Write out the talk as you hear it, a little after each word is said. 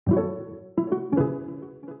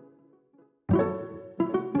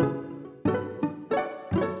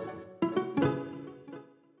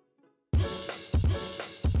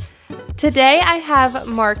Today I have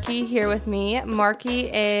Marky here with me. Marky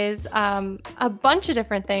is a bunch of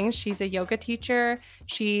different things. She's a yoga teacher.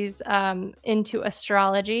 She's into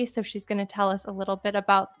astrology, so she's going to tell us a little bit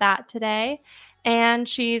about that today. And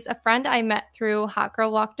she's a friend I met through Hot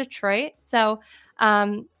Girl Walk Detroit. So,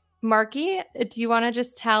 um, Marky, do you want to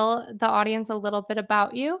just tell the audience a little bit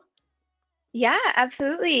about you? Yeah,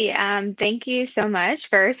 absolutely. Thank you so much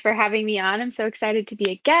first for having me on. I'm so excited to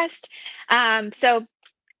be a guest. So,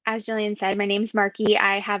 as Jillian said, my name's Marky.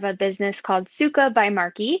 I have a business called Suka by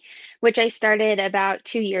Marky, which I started about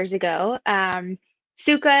 2 years ago.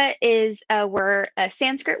 Suka is a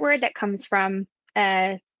Sanskrit word that comes from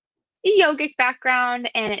a yogic background,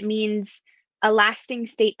 and it means a lasting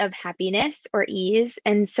state of happiness or ease.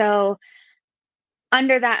 And so,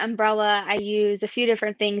 under that umbrella, I use a few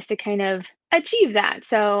different things to kind of achieve that.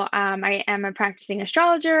 So I am a practicing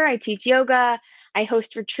astrologer, I teach yoga, I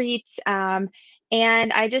host retreats,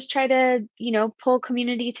 and I just try to, pull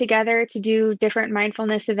community together to do different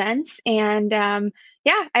mindfulness events. And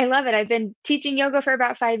yeah, I love it. I've been teaching yoga for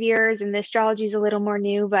about 5 years, and the astrology is a little more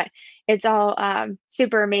new, but it's all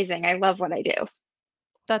super amazing. I love what I do.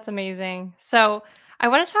 That's amazing. So, I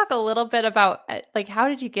want to talk a little bit about like how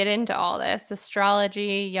did you get into all this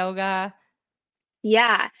astrology, yoga?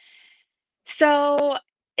 Yeah. So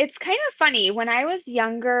it's kind of funny. When I was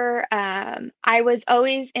younger, I was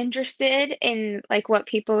always interested in like what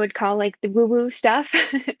people would call like the woo-woo stuff.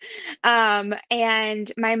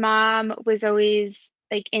 And my mom was always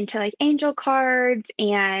like into like angel cards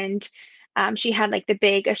and she had like the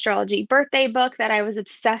big astrology birthday book that I was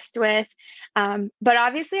obsessed with. But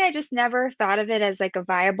obviously I just never thought of it as like a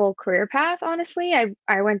viable career path, honestly.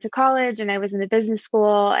 I went to college and I was in the business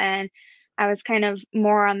school and I was kind of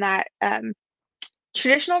more on that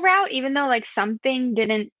traditional route, even though like something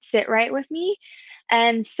didn't sit right with me.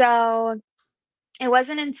 And so it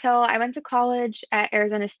wasn't until I went to college at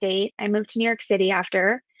Arizona State, I moved to New York City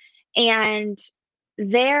after, and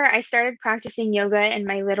there I started practicing yoga in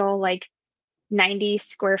my little like 90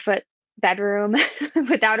 square foot bedroom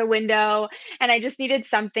without a window. And I just needed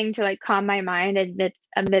something to like calm my mind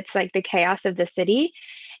amidst like the chaos of the city.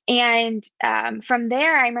 And from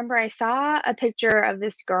there, I remember I saw a picture of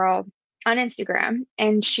this girl on Instagram,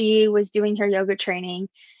 and she was doing her yoga training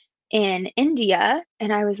in India.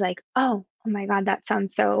 And I was like, oh my God, that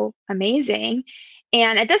sounds so amazing.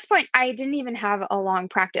 And at this point, I didn't even have a long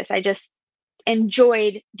practice. I just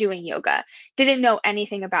enjoyed doing yoga, didn't know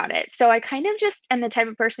anything about it. So I kind of just am the type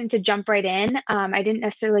of person to jump right in. I didn't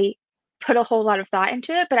necessarily put a whole lot of thought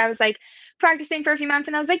into it, but I was like practicing for a few months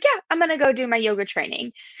and I was like, yeah, I'm going to go do my yoga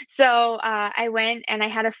training. So I went and I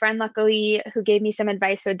had a friend, luckily, who gave me some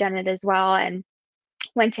advice who had done it as well. And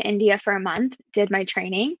went to India for a month, did my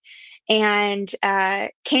training, and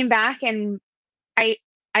came back. And I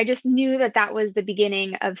I just knew that that was the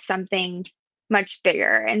beginning of something much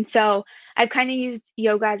bigger. And so I've kind of used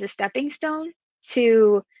yoga as a stepping stone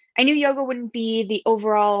to. I knew yoga wouldn't be the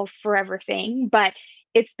overall forever thing, but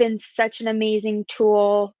it's been such an amazing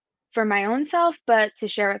tool for my own self, but to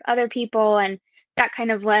share with other people. And that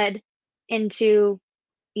kind of led into,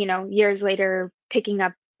 years later, picking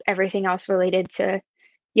up everything else related to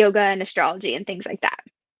yoga and astrology and things like that.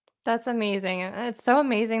 That's amazing. It's so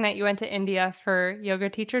amazing that you went to India for yoga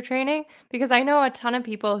teacher training because I know a ton of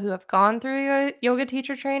people who have gone through yoga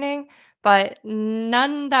teacher training, but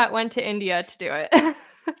none that went to India to do it.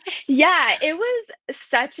 Yeah, it was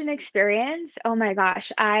such an experience. Oh my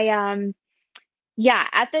gosh. Yeah,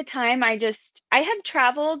 at the time I had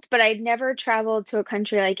traveled, but I'd never traveled to a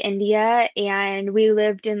country like India, and we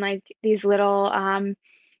lived in like these little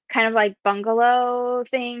kind of like bungalow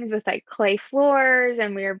things with like clay floors,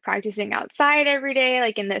 and we were practicing outside every day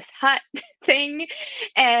like in this hut thing.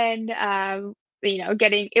 And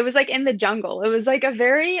getting it was like in the jungle. It was like a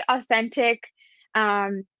very authentic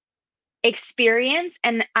um experience,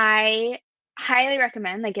 and I highly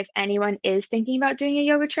recommend, like, if anyone is thinking about doing a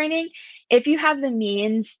yoga training, if you have the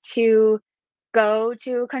means to go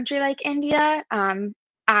to a country like India,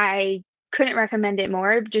 I couldn't recommend it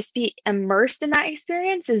more. Just be immersed in that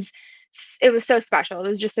experience it was so special. It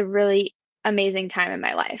was just a really amazing time in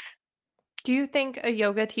my life. Do you think a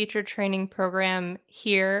yoga teacher training program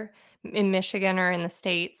here in Michigan or in the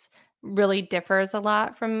States really differs a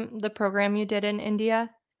lot from the program you did in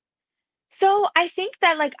India? So I think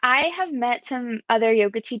that like I have met some other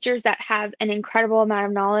yoga teachers that have an incredible amount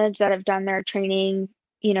of knowledge that have done their training,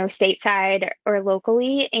 stateside or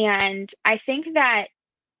locally. And I think that,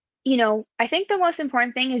 I think the most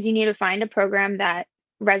important thing is you need to find a program that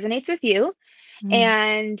resonates with you Mm.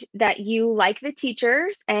 and that you like the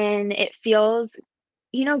teachers and it feels,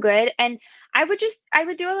 good. And I would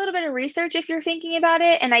do a little bit of research if you're thinking about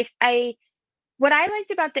it, and I what I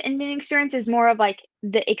liked about the Indian experience is more of like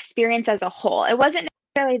the experience as a whole. It wasn't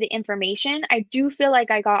necessarily the information. I do feel like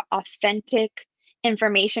I got authentic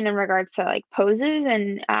information in regards to like poses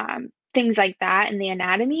and things like that and the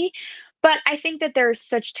anatomy. But I think that there's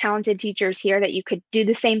such talented teachers here that you could do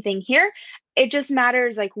the same thing here. It just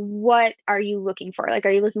matters like what are you looking for? Like,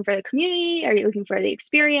 are you looking for the community? Are you looking for the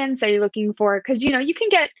experience? Are you looking for, because you know, you can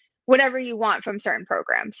get whatever you want from certain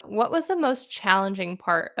programs. What was the most challenging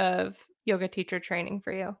part of yoga teacher training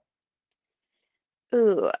for you?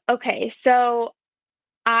 Ooh, okay. So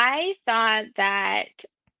I thought that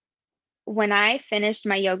when I finished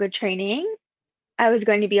my yoga training, I was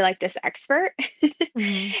going to be like this expert.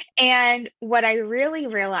 Mhm. And what I really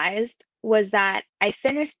realized was that I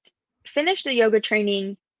finished the yoga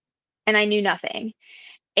training and I knew nothing.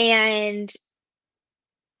 And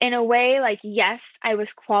in a way, like, yes, I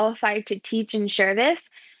was qualified to teach and share this,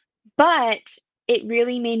 but it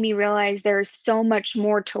really made me realize there's so much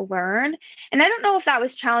more to learn. And I don't know if that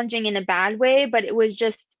was challenging in a bad way, but it was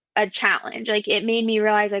just a challenge. Like it made me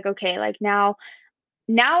realize like, okay, like now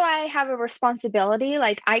I have a responsibility.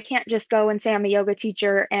 Like I can't just go and say I'm a yoga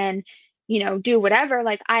teacher and, you know, do whatever.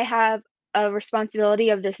 Like I have a responsibility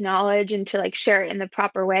of this knowledge and to like share it in the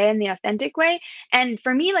proper way and the authentic way. And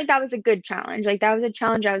for me, like that was a good challenge. Like that was a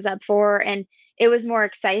challenge I was up for and it was more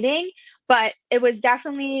exciting, but it was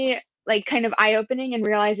definitely like kind of eye-opening and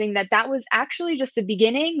realizing that that was actually just the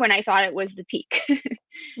beginning when I thought it was the peak.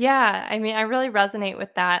 Yeah, I mean, I really resonate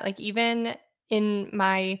with that. Like, even in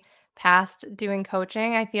my past doing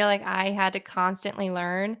coaching, I feel like I had to constantly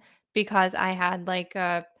learn because I had like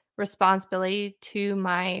a responsibility to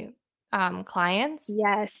my clients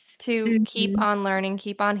Yes. to keep Mhm. on learning,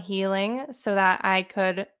 keep on healing so that I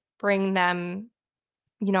could bring them,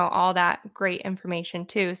 all that great information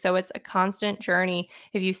too. So it's a constant journey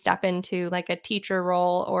if you step into like a teacher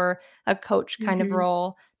role or a coach kind of Mhm.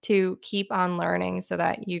 role to keep on learning so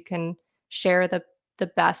that you can share the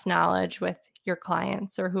best knowledge with your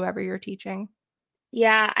clients or whoever you're teaching.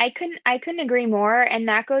 Yeah, I couldn't agree more, and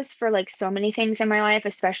that goes for like so many things in my life,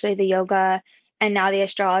 especially the yoga and now the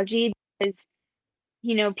astrology, because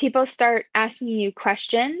you know, people start asking you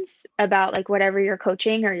questions about like whatever you're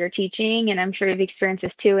coaching or you're teaching, and I'm sure you've experienced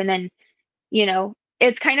this too. And then, you know,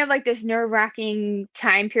 it's kind of like this nerve-wracking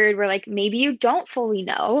time period where like maybe you don't fully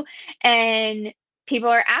know, and people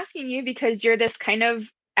are asking you because you're this kind of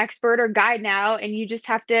expert or guide now, and you just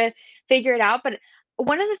have to figure it out. But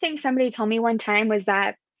one of the things somebody told me one time was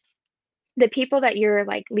that the people that you're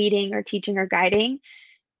like leading or teaching or guiding,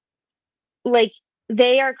 like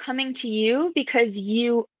they are coming to you because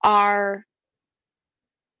you are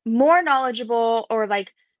more knowledgeable or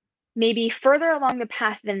like maybe further along the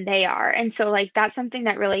path than they are. And so like that's something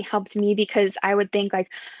that really helped me because I would think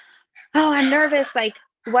like, oh, I'm nervous. Like,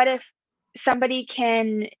 what if somebody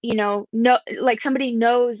can, you know, like somebody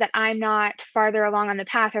knows that I'm not farther along on the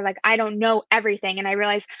path or like I don't know everything. And I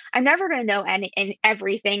realize I'm never going to know any and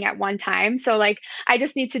everything at one time. So like I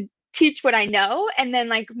just need to teach what I know and then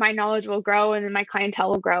like my knowledge will grow and then my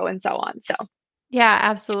clientele will grow and so on. So, Yeah,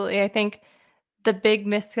 absolutely. I think the big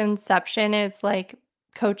misconception is like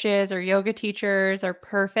coaches or yoga teachers are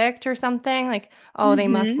perfect or something like, oh, they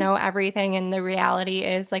must mhm. know everything. And the reality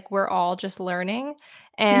is like we're all just learning.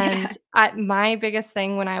 Yeah. And my biggest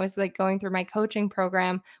thing when I was like going through my coaching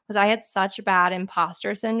program was I had such bad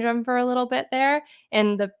imposter syndrome for a little bit there.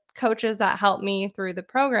 And the coaches that helped me through the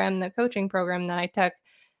program, the coaching program that I took,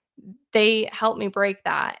 they helped me break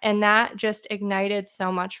that, and that just ignited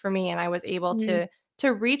so much for me, and I was able Mhm.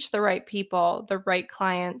 to reach the right people, the right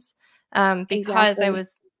clients, because I Exactly.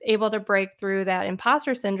 was able to break through that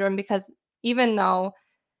imposter syndrome because even though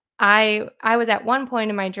I was at one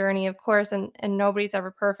point in my journey, of course, and nobody's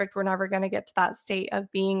ever perfect, we're never gonna get to that state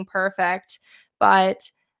of being perfect,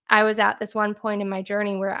 but I was at this one point in my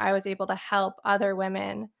journey where I was able to help other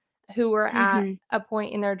women who were at Mhm. a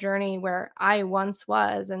point in their journey where I once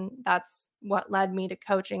was, and that's what led me to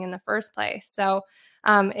coaching in the first place. So,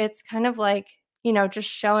 it's kind of like, just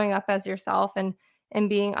showing up as yourself and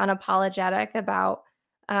being unapologetic about,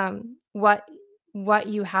 what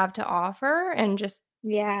you have to offer and just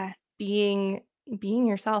Yeah. being being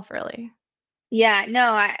yourself, really. Yeah,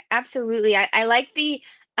 no, I absolutely. I like the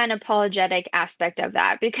unapologetic aspect of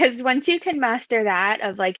that because once you can master that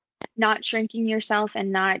of like not shrinking yourself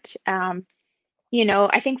and not you know,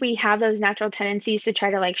 I think we have those natural tendencies to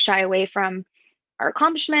try to like shy away from our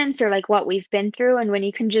accomplishments or like what we've been through. And when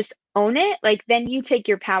you can just own it, like then you take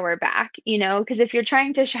your power back, you know, because if you're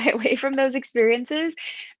trying to shy away from those experiences,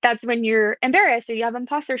 that's when you're embarrassed or you have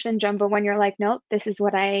imposter syndrome. But when you're like, nope, this is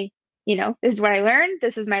what I, this is what I learned,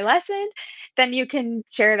 this is my lesson, then you can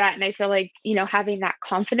share that. And I feel like, having that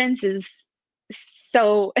confidence is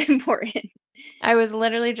so important. I was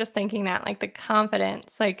literally just thinking that, like, the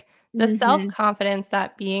confidence, like, the Hmm. self-confidence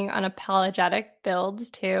that being unapologetic builds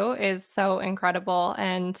too is so incredible,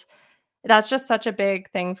 and that's just such a big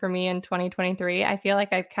thing for me in 2023. I feel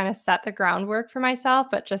like I've kinda set the groundwork for myself,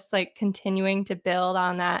 but just, like, continuing to build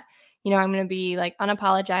on that. I'm gonna be, like,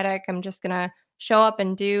 unapologetic. I'm just gonna show up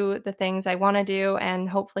and do the things I wanna do and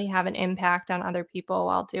hopefully have an impact on other people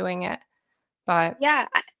while doing it. But Yeah,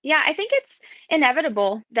 yeah, I think it's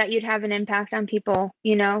inevitable that you'd have an impact on people,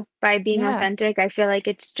 by being yeah. authentic. I feel like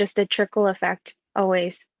it's just a trickle effect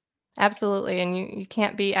always. Absolutely, and you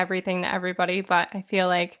can't be everything to everybody, but I feel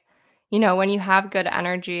like, when you have good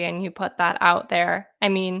energy and you put that out there, I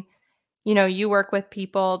mean, you work with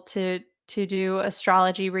people to do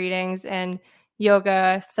astrology readings and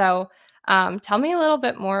yoga, so, tell me a little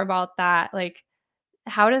bit more about that, like,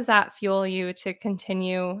 how does that fuel you to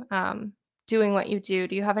continue, doing what you do?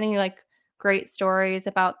 Do you have any, like, great stories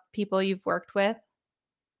about people you've worked with?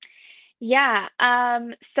 Yeah,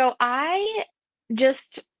 so I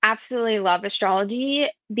just absolutely love astrology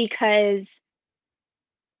because,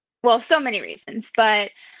 well, so many reasons,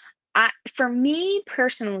 but for me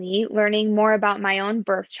personally, learning more about my own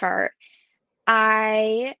birth chart,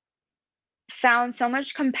 I found so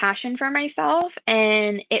much compassion for myself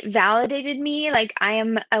and it validated me. Like, I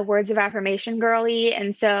am a words of affirmation girly.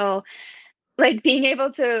 And so, like, being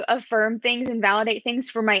able to affirm things and validate things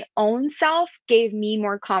for my own self gave me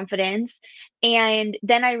more confidence. And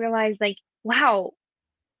then I realized, like, wow,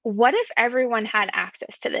 what if everyone had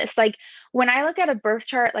access to this? Like, when I look at a birth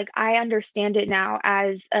chart, like, I understand it now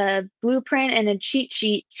as a blueprint and a cheat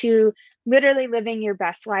sheet to literally living your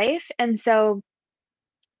best life. And so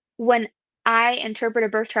when I interpret a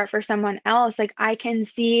birth chart for someone else, like, I can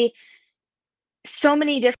see so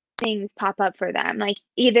many different things pop up for them. Like,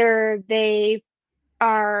 either they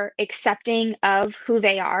are accepting of who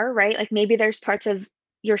they are, right? Like, maybe there's parts of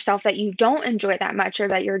yourself that you don't enjoy that much or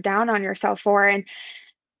that you're down on yourself for. And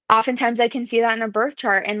oftentimes I can see that in a birth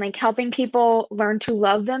chart, and like helping people learn to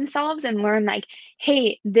love themselves and learn, like,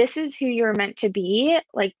 hey, this is who you're meant to be.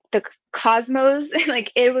 Like, the cosmos,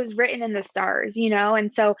 like, it was written in the stars.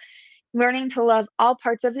 And so learning to love all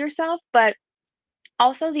parts of yourself, but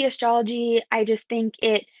also the astrology, I just think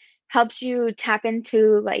it helps you tap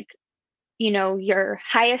into, like, your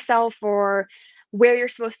highest self or where you're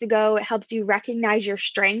supposed to go. It helps you recognize your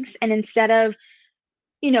strengths. And instead of,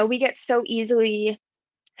 we get so easily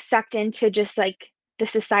sucked into just like the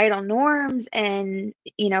societal norms and,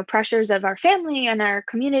 pressures of our family and our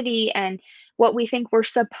community and what we think we're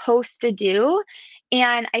supposed to do.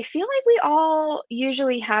 And I feel like we all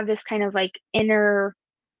usually have this kind of like inner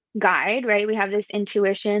guide, right? We have this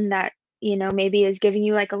intuition that, maybe is giving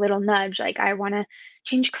you like a little nudge, like, I want to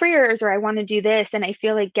change careers or I want to do this. And I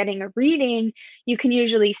feel like getting a reading, you can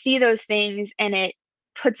usually see those things and it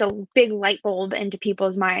puts a big light bulb into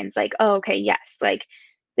people's minds, like, oh, okay, yes, like,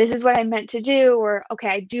 this is what I'm meant to do, or okay,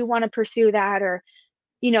 I do want to pursue that, or,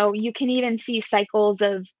 you can even see cycles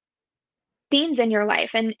of themes in your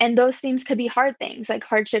life. And those themes could be hard things, like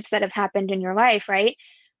hardships that have happened in your life, right?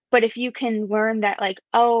 But if you can learn that, like,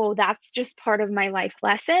 oh, that's just part of my life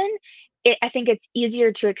lesson, I think it's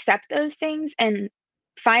easier to accept those things and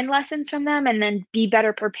find lessons from them and then be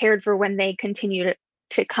better prepared for when they continue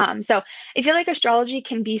to come. So I feel like astrology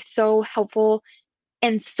can be so helpful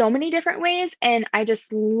in so many different ways. And I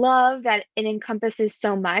just love that it encompasses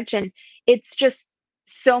so much. And it's just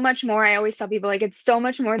so much more. I always tell people, like, it's so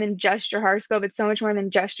much more than just your horoscope. It's so much more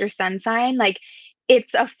than just your sun sign. Like,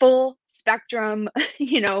 it's a full spectrum,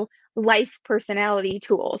 life personality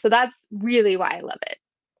tool. So that's really why I love it.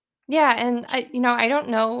 Yeah, and I don't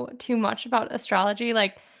know too much about astrology.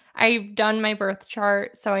 Like, I've done my birth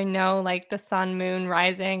chart, so I know like the sun, moon,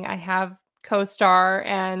 rising. I have CoStar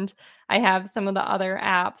and I have some of the other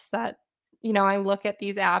apps that, I look at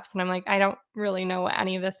these apps and I'm like, I don't really know what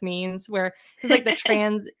any of this means. Where it's like the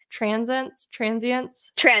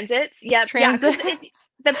Transits. Yep. Yeah. Because if transits.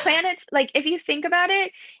 the planets, like, if you think about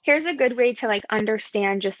it, here's a good way to like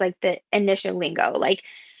understand just like the initial lingo. Like,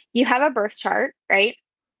 you have a birth chart, right?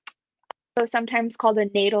 So sometimes called a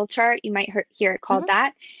natal chart. You might hear it called Mhm.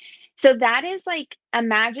 that. So that is like,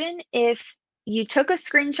 imagine if you took a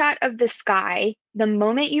screenshot of the sky the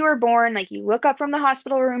moment you were born, like, you look up from the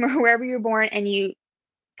hospital room or wherever you're born and you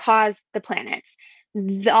pause the planets.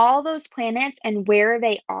 All those planets and where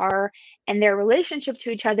they are and their relationship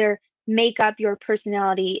to each other make up your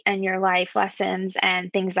personality and your life lessons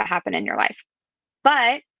and things that happen in your life.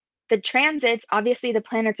 But the transits, obviously the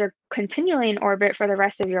planets are continually in orbit for the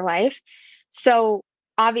rest of your life. So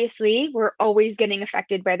obviously we're always getting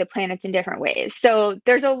affected by the planets in different ways. So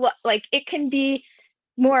there's a lot, like it can be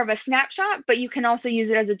more of a snapshot, but you can also use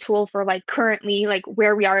it as a tool for like currently like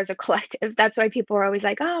where we are as a collective. That's why people are always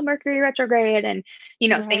like, oh, Mercury retrograde and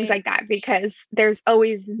things Right. like that, because there's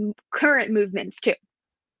always current movements too.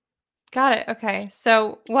 Got it. Okay.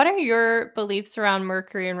 So, what are your beliefs around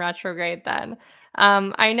Mercury in retrograde then?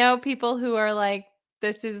 I know people who are like,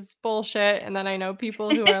 this is bullshit. And then I know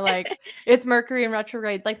people who are like, it's Mercury in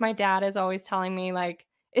retrograde. Like, my dad is always telling me, like,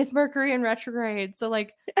 it's Mercury in retrograde. So,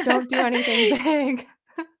 like, don't do anything big.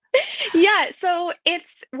 Yeah, so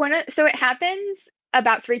so it happens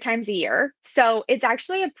about 3 times a year. So it's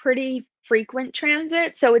actually a pretty frequent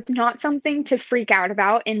transit, so it's not something to freak out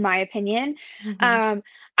about, in my opinion. Hmm. Um,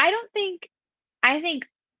 I don't think I think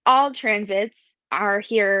all transits are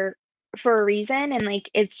here for a reason, and, like,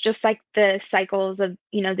 it's just like the cycles of,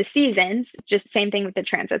 the seasons, just same thing with the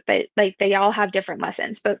transit, they all have different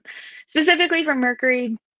lessons, but specifically for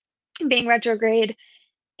Mercury being retrograde,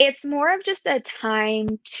 it's more of just a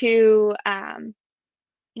time to,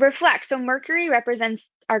 reflect. So Mercury represents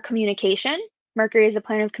our communication. Mercury is a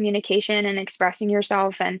planet of communication and expressing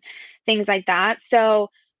yourself and things like that. So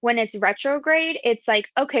when it's retrograde, it's like,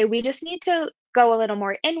 okay, we just need to go a little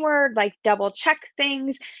more inward, like double check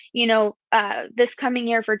things. This coming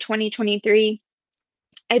year for 2023,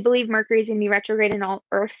 I believe Mercury is going to be retrograde in all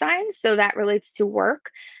earth signs, so that relates to work.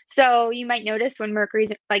 So you might notice when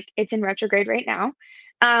Mercury's like it's in retrograde right now,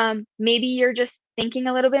 maybe you're just thinking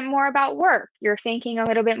a little bit more about work. You're thinking a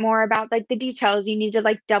little bit more about like the details. You need to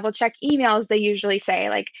like double check emails, they usually say,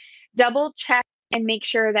 like double check and make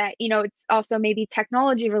sure that, it's also maybe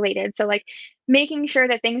technology related. So like making sure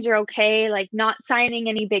that things are okay, like not signing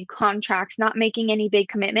any big contracts, not making any big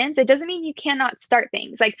commitments. It doesn't mean you cannot start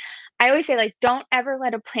things. Like I always say, like, don't ever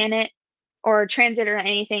let a planet or transit or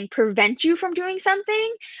anything prevent you from doing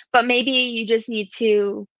something, but maybe you just need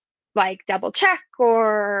to like double check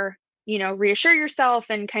or, reassure yourself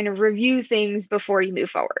and kind of review things before you move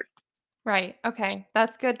forward. Right. Okay.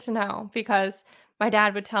 That's good to know because my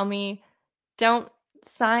dad would tell me, don't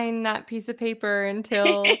sign that piece of paper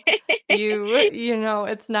until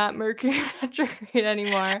it's not Mercury retrograde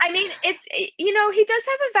anymore. I mean, he does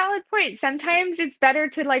have a valid point. Sometimes it's better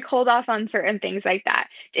to like hold off on certain things like that.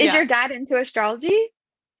 Is Yeah. your dad into astrology?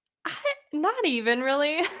 I Not even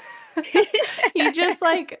really. He just,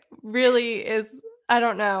 like, really is I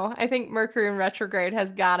don't know. I think Mercury in retrograde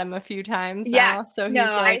has got him a few times Yeah. now, so No,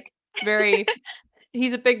 he's, like, very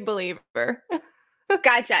he's a big believer.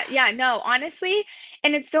 Gotcha. Yeah, no, honestly,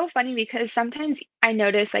 and it's so funny because sometimes I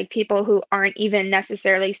notice like people who aren't even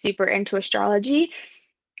necessarily super into astrology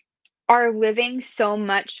are living so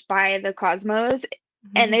much by the cosmos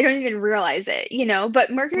and they Mhm. don't even realize it.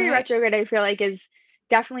 But Mercury Right. retrograde, I feel like, is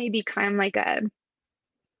definitely become like a,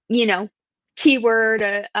 you know, keyword,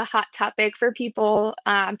 a hot topic for people.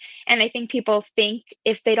 And I think people think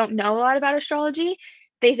if they don't know a lot about astrology,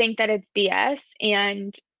 they think that it's BS.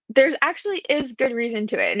 And there's actually is good reason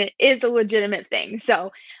to it, and it is a legitimate thing.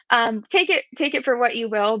 So take it for what you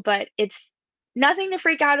will, but it's nothing to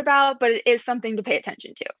freak out about, but it is something to pay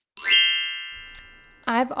attention to.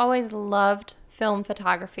 I've always loved film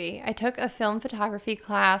photography. I took a film photography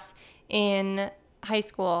class in high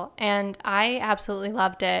school and I absolutely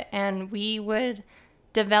loved it. And we would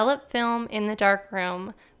develop film in the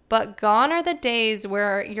darkroom, but gone are the days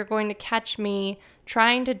where you're going to catch me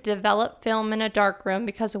trying to develop film in a darkroom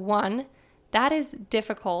because, one, that is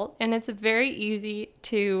difficult and it's very easy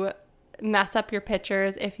to mess up your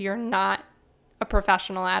pictures if you're not a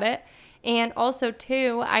professional at it. And also,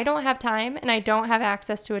 too, I don't have time and I don't have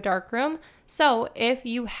access to a dark room. So, if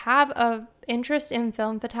you have a interest in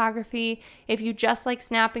film photography, if you just like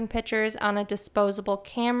snapping pictures on a disposable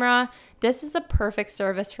camera, this is the perfect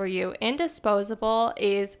service for you. Indisposable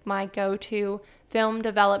is my go-to film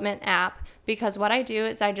development app because what I do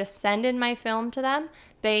is I just send in my film to them.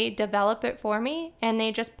 They develop it for me and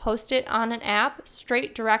they just post it on an app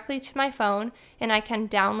straight directly to my phone, and I can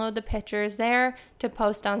download the pictures there to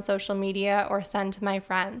post on social media or send to my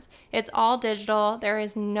friends. It's all digital, there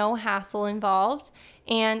is no hassle involved.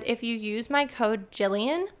 And if you use my code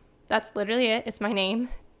Jillian, that's literally it, it's my name,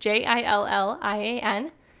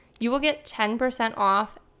 JILLIAN, you will get 10%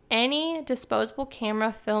 off any disposable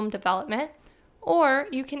camera film development, or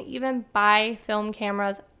you can even buy film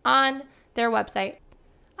cameras on their website.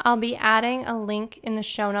 I'll be adding a link in the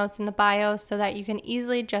show notes in the bio so that you can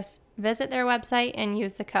easily just visit their website and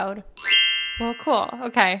use the code. Well, cool.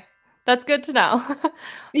 Okay. That's good to know.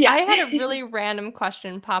 Yeah. I had a really random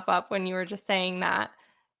question pop up when you were just saying that.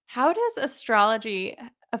 How does astrology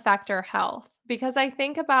affect our health? Because I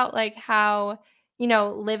think about like how,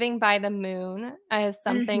 living by the moon is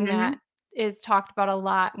something that Mhm. is talked about a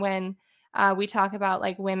lot when we talk about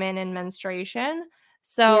like women and menstruation.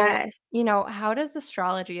 So, Yes. how does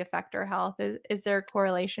astrology affect our health? Is there a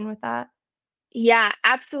correlation with that? Yeah,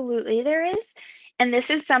 absolutely there is. And this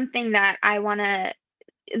is something that I wanna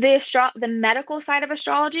the medical side of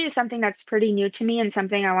astrology is something that's pretty new to me and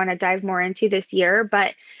something I wanna dive more into this year,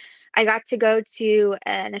 but I got to go to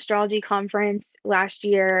an astrology conference last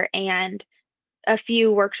year and a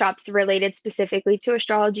few workshops related specifically to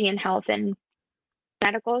astrology and health and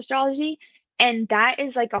medical astrology, and that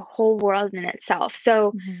is like a whole world in itself.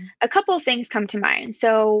 So, Mhm. a couple of things come to mind.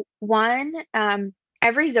 So, one,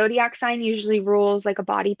 every zodiac sign usually rules like a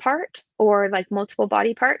body part or like multiple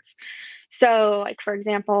body parts. So, like for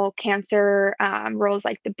example, Cancer rules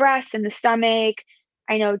like the breast and the stomach.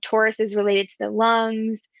 I know Taurus is related to the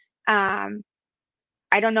lungs. Um,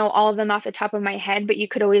 I don't know all of them off the top of my head, but you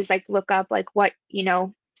could always like look up like what,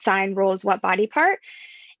 sign rules what body part.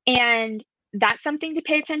 And that's something to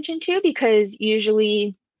pay attention to because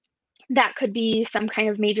usually that could be some kind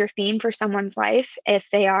of major theme for someone's life if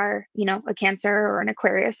they are, a Cancer or an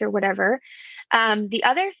Aquarius or whatever. The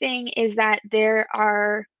other thing is that there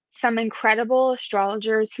are some incredible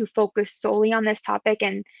astrologers who focus solely on this topic,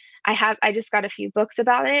 and I just got a few books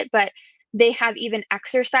about it, but they have even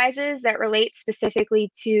exercises that relate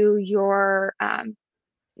specifically to your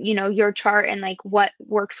chart and like what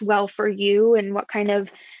works well for you and what kind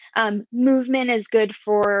of movement is good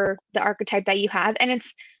for the archetype that you have. And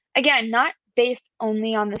it's again not based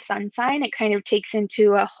only on the sun sign. It kind of takes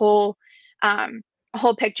into a whole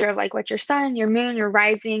picture of like what's your sun, your moon, your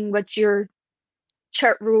rising, what's your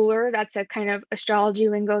chart ruler. That's a kind of astrology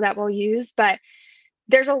lingo that we'll use. But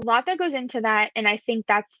there's a lot that goes into that, and I think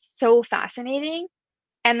that's so fascinating.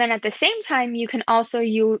 And then at the same time, you can also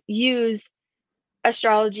use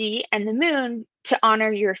astrology and the moon to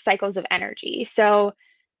honor your cycles of energy. So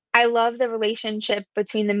I love the relationship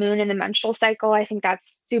between the moon and the menstrual cycle. I think that's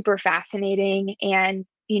super fascinating. And,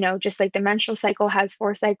 just like the menstrual cycle has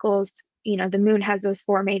four cycles, the moon has those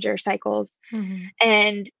four major cycles. Mhm.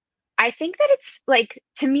 And I think that it's like,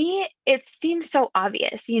 to me, it seems so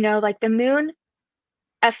obvious, like the moon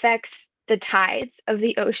affects the tides of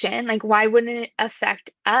the ocean. Like, why wouldn't it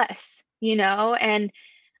affect us, And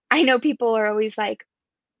I know people are always like,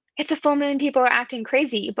 it's a full moon, people are acting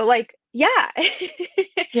crazy, but, like, yeah,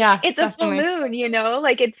 Yeah, it's a full definitely. moon,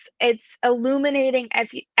 like, it's illuminating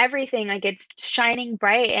everything, like, it's shining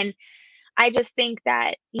bright, and I just think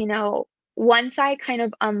that, once I kind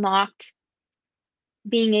of unlocked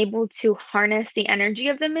being able to harness the energy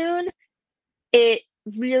of the moon, it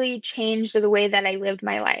really changed the way that I lived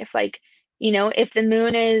my life, like, if the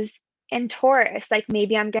moon is in Taurus, like,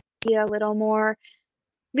 maybe I'm gonna be a little more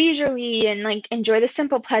leisurely and like enjoy the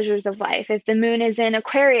simple pleasures of life. If the moon is in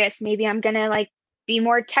Aquarius, maybe I'm gonna like be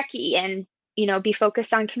more techie and be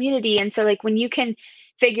focused on community. And so like when you can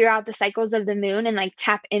figure out the cycles of the moon and like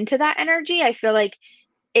tap into that energy, I feel like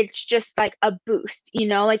it's just like a boost,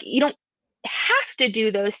 like you don't have to do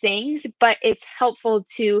those things, but it's helpful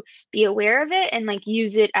to be aware of it and like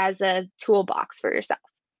use it as a toolbox for yourself.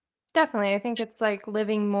 Definitely. I think it's like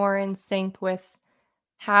living more in sync with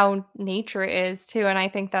how nature is too, and I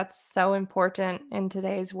think that's so important in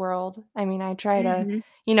today's world. I mean, I try to,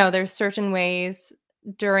 Mhm. there's certain ways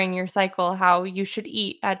during your cycle how you should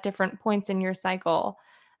eat at different points in your cycle.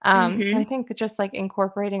 So I Mhm. think that just like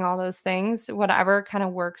incorporating all those things, whatever kind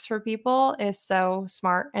of works for people, is so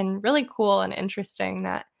smart and really cool and interesting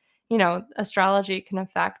that, astrology can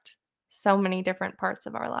affect so many different parts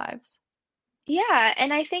of our lives. Yeah,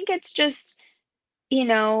 and I think it's just you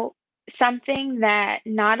know, something that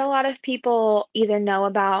not a lot of people either know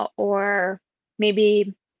about or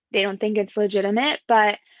maybe they don't think it's legitimate.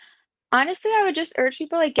 But honestly, I would just urge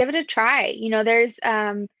people like give it a try. There's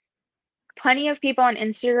plenty of people on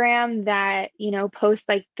Instagram that, post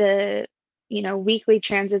like the, weekly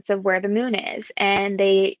transits of where the moon is. And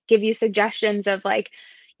they give you suggestions of like,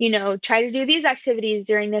 try to do these activities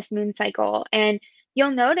during this moon cycle. And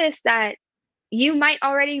you'll notice that you might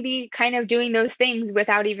already be kind of doing those things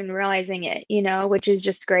without even realizing it, which is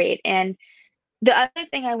just great. And the other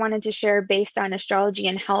thing I wanted to share based on astrology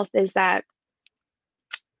and health is that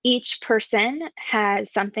each person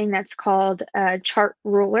has something that's called a chart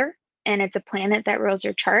ruler, and it's a planet that rules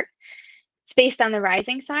your chart. It's based on the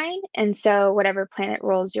rising sign. And so, whatever planet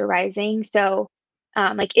rules your rising. So,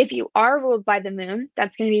 like if you are ruled by the moon,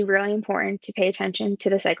 that's going to be really important to pay attention to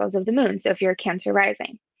the cycles of the moon. So, if you're a Cancer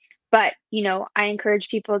rising, but I encourage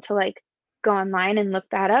people to like go online and look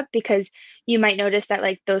that up because you might notice that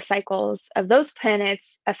like those cycles of those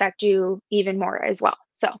planets affect you even more as well.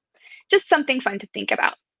 So just something fun to think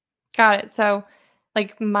about. Got it. So,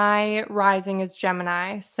 like, my rising is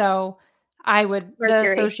Gemini, so I would the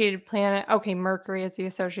Mercury. associated planet okay, Mercury is the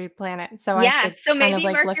associated planet, so I Yeah, should so kind of,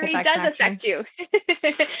 maybe like, look at Mercury that does connection.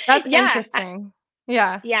 affect you. That's Yeah, interesting.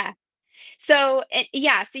 Yeah. yeah. So,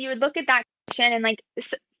 yeah, so you would look at that connection and like,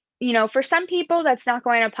 for some people that's not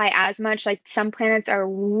going to apply as much. Like some planets are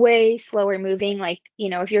way slower moving. Like,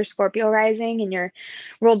 if you're Scorpio rising and you're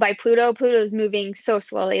ruled by Pluto, Pluto's moving so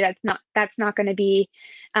slowly. That's not going to be,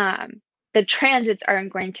 um, the transits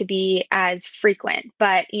aren't going to be as frequent.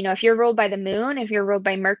 But, if you're ruled by the moon, if you're ruled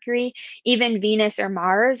by Mercury, even Venus or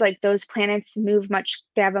Mars, like those planets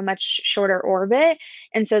they have a much shorter orbit.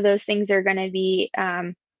 And so those things are going to be,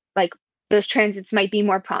 like those transits might be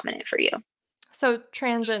more prominent for you. So,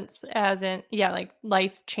 transits as in yeah, like,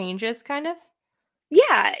 life changes kind of?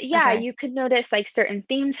 Yeah, yeah, Okay. you could notice like certain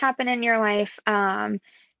themes happen in your life.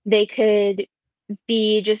 They could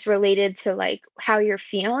be just related to like how you're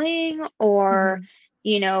feeling, or, Mhm.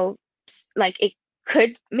 you know, like it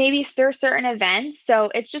could maybe stir certain events. So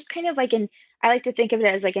it's just kind of like I like to think of it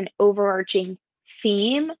as like an overarching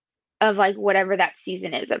theme of like whatever that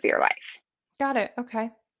season is of your life. Got it, okay.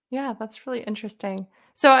 Yeah, that's really interesting.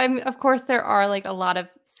 So, of course, there are, like, a lot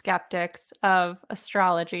of skeptics of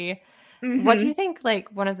astrology. What do Hmm. you think,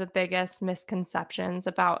 like, one of the biggest misconceptions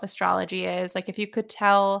about astrology is? Like, if you could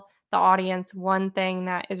tell the audience one thing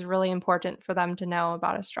that is really important for them to know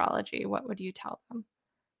about astrology, what would you tell them?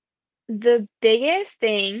 The biggest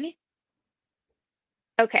thing,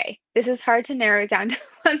 okay, this is hard to narrow it down to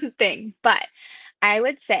one thing, but I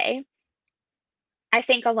would say I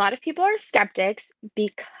think a lot of people are skeptics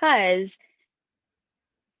because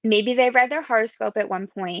maybe they read their horoscope at one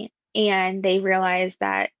point and they realize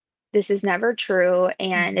that this is never true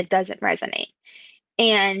and Mhm. it doesn't resonate.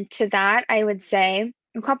 And to that, I would say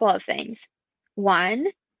a couple of things. One,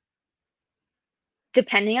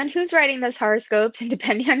 depending on who's writing those horoscopes and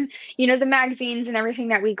depending on, the magazines and everything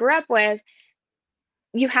that we grew up with,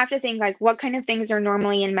 you have to think like what kind of things are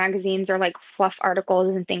normally in magazines or like fluff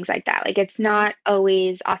articles and things like that. Like it's not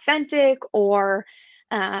always authentic or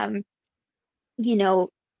um, you know,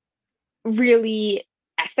 really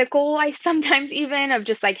ethical, I sometimes even of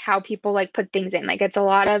just like how people like put things in. Like it's a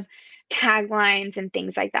lot of taglines and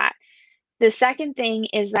things like that. The second thing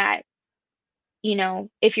is that,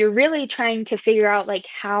 if you're really trying to figure out like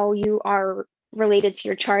how you are related to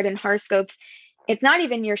your chart and horoscopes, it's not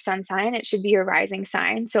even your sun sign, it should be your rising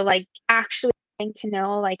sign. So like actually getting to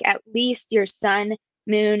know like at least your sun,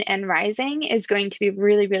 moon, and rising is going to be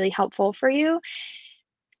really, really helpful for you.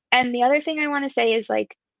 And the other thing I want to say is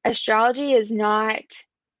like astrology is not,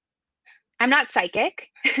 I'm not psychic.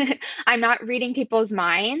 I'm not reading people's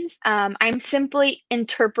minds. I'm simply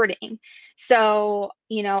interpreting. So,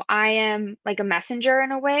 I am like a messenger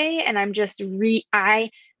in a way, and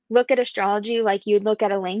I look at astrology like you'd look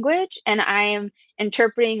at a language, and I am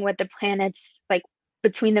interpreting what the planets like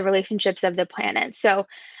between the relationships of the planets. So,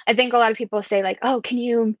 I think a lot of people say like, "Oh, can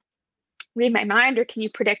you read my mind or can you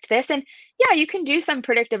predict this?" And yeah, you can do some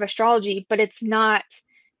predictive astrology, but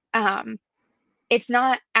um it's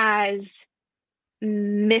not as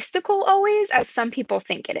mystical always as some people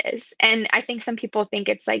think it is. And I think some people think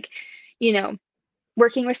it's like, you know,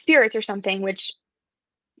 working with spirits or something, which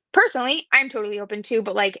personally I'm totally open to,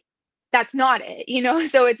 but like that's not it.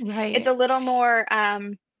 So it's Right. a little more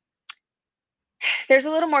there's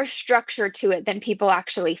a little more structure to it than people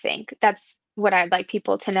actually think. That's what I'd like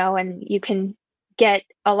people to know. And you can get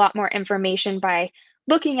a lot more information by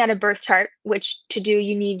looking at a birth chart, which to do,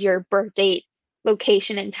 you need your birth date,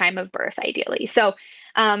 location, and time of birth, ideally. So,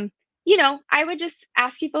 I would just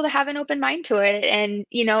ask people to have an open mind to it. And,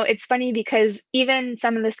 it's funny because even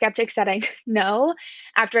some of the skeptics that I know,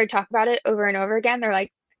 after I talk about it over and over again, they're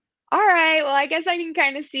like, all right, well, I guess I can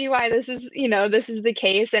kind of see why this is the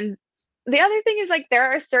case. And the other thing is like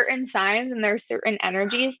there are certain signs and there are certain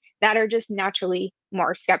energies that are just naturally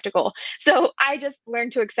more skeptical. So I just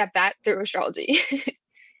learned to accept that through astrology.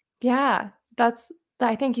 Yeah, that's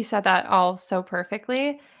I think you said that all so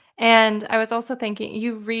perfectly, and I was also thinking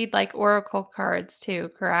you read, like, oracle cards too,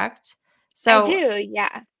 correct? I So do,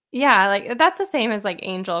 yeah. yeah, like, that's the same as, like,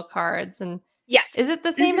 angel cards, and Yes. is it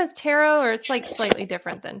the same Mhm. as tarot, or it's, like, slightly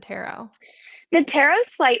different than tarot? The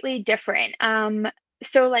tarot's slightly different.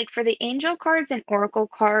 So like for the angel cards and oracle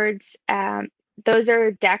cards, those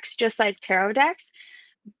are decks just like tarot decks.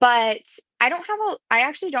 But I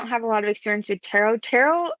actually don't have a lot of experience with tarot.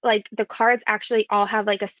 Tarot, like the cards actually all have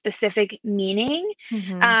like a specific meaning.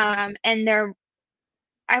 Mhm. And they're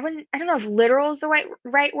I don't know if literal is the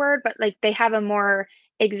right word, but like they have a more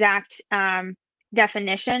exact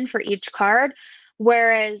definition for each card.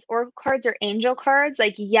 Whereas oracle cards or angel cards,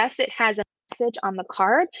 like yes, it has a message on the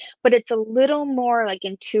card, but it's a little more like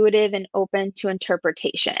intuitive and open to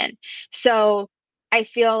interpretation. So I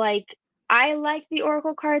feel like I like the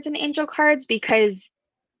oracle cards and angel cards because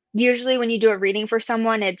usually when you do a reading for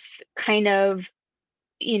someone, it's kind of,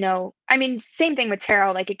 I mean, same thing with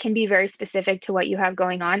tarot, like it can be very specific to what you have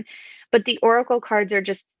going on, but the oracle cards are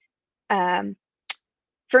just, um,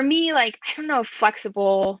 for me, like, I don't know if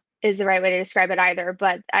flexible is the right way to describe it either,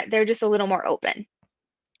 but they're just a little more open.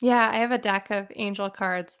 Yeah, I have a deck of angel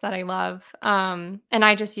cards that I love, and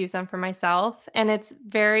I just use them for myself, and it's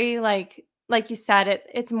very, like you said,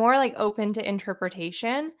 it's more, like, open to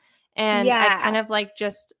interpretation, and I kind Yeah. of like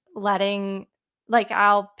just letting like,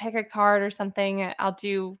 I'll pick a card or something, I'll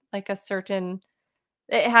do, like, a certain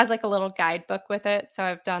it has, like, a little guidebook with it, so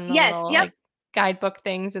I've done the Yes. little, Yep. like, guidebook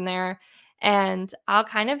things in there, and I'll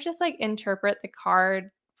kind of just, like, interpret the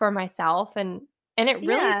card for myself, and it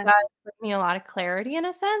really Yeah. does bring me a lot of clarity in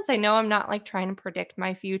a sense. I know I'm not, like, trying to predict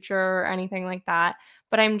my future or anything like that,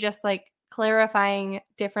 but I'm just, like, clarifying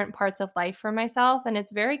different parts of life for myself, and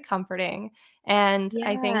it's very comforting, and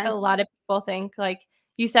I think Yeah. a lot of people think, like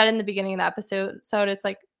you said in the beginning of the episode, it's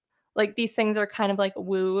like these things are kind of, like,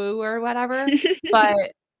 woo-woo or whatever, but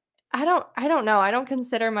I don't know, I don't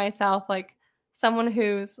consider myself, like, someone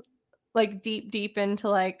who's, like, deep, deep into,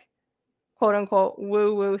 like, quote, unquote,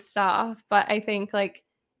 "woo-woo stuff," but I think, like,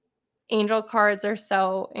 angel cards are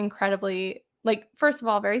so incredibly like, first of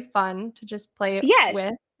all, very fun to just play Yes,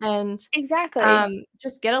 with and, exactly.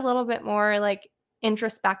 just get a little bit more, like,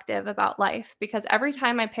 introspective about life because every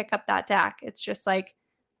time I pick up that deck, it's just like,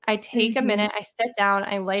 I take a Hmm. minute, I sit down,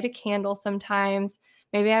 I light a candle sometimes,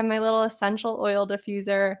 maybe I have my little essential oil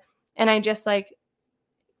diffuser, and I just, like,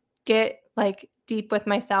 get, like, deep with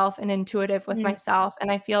myself and intuitive with myself,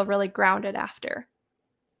 and I feel really grounded after.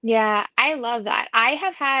 Yeah, I love that. I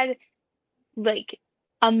have had like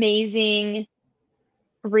amazing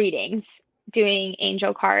readings doing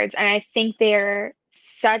angel cards, and I think they're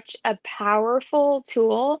such a powerful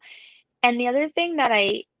tool. And the other thing that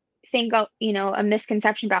I think, a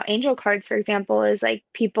misconception about angel cards, for example, is like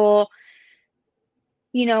people,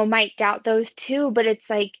 might doubt those too, but it's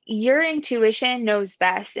like your intuition knows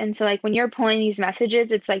best. And so, like, when you're pulling these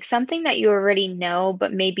messages, it's like something that you already know,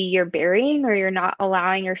 but maybe you're burying or you're not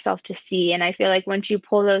allowing yourself to see. And I feel like once you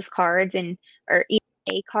pull those cards or even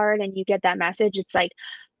a card and you get that message, it's like,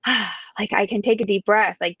 like I can take a deep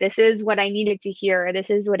breath. Like, this is what I needed to hear, or this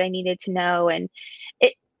is what I needed to know. And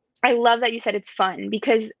it, I love that you said it's fun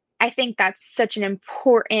because I think that's such an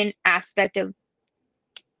important aspect of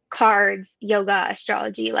cards, yoga,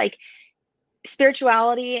 astrology. Like,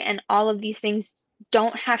 spirituality and all of these things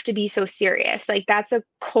don't have to be so serious. Like that's a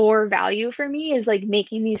core value for me is like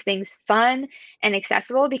making these things fun and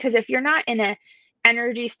accessible because if you're not in a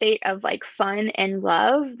energy state of like fun and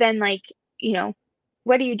love, then like, you know,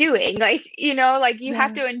 what are you doing? Like, like you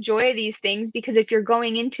have Yeah. to enjoy these things because if you're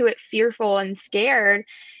going into it fearful and scared,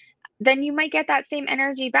 then you might get that same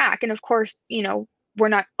energy back. And of course, we're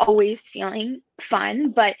not always feeling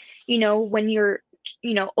fun, but when you're,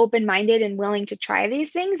 open-minded and willing to try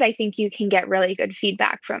these things, I think you can get really good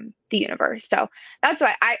feedback from the universe. So that's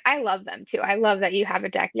why I love them too. I love that you have a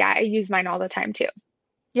deck. Yeah, I use mine all the time too.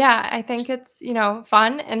 Yeah, I think it's,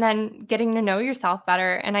 fun and then getting to know yourself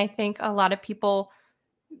better, and I think a lot of people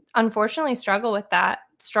unfortunately struggle with that,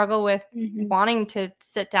 struggle with Hmm. wanting to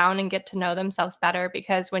sit down and get to know themselves better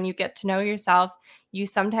because when you get to know yourself, you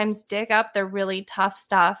sometimes dig up the really tough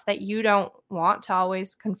stuff that you don't want to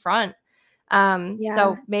always confront. Yeah.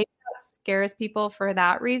 So maybe that scares people for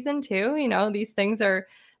that reason too. These things are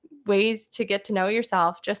ways to get to know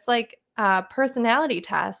yourself, just like personality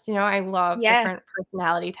tests. I love Yeah. different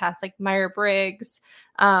personality tests like Myers-Briggs.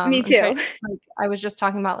 Me I'm trying too. like I was just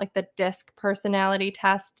talking about like the DISC personality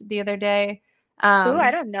test the other day. Ooh,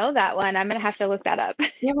 I Um, don't know that one. I'm gonna have to look that up.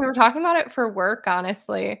 yeah, we were talking about it for work,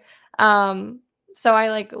 honestly. Um, so I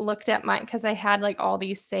like looked at mine because I had like all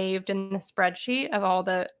these saved in a spreadsheet of all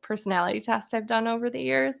the personality tests I've done over the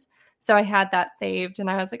years. So I had that saved and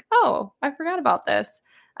I was like, oh, I forgot about this.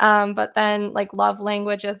 But then like love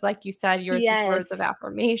languages, like you said, yours was Yes. words of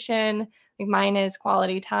affirmation. Like mine is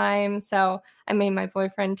quality time. So I made my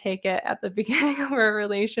boyfriend take it at the beginning of our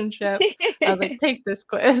relationship. I was like, take this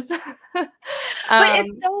quiz. But it's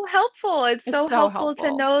um, so helpful. It's it's so so helpful to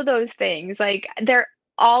helpful. know those things. Like they're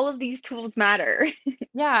all of these tools matter.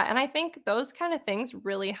 Yeah, and I think those kind of things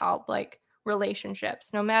really help, like,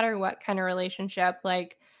 relationships, no matter what kind of relationship,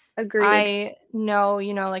 like, Agreed. I know,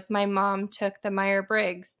 like my mom took the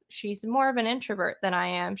Myers-Briggs. She's more of an introvert than I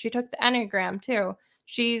am. She took the Enneagram too.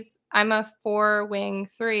 I'm a four wing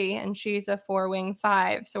three and she's a four wing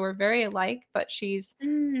five. So we're very alike, but she's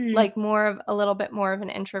Mm, like a little bit more of an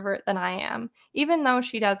introvert than I am, even though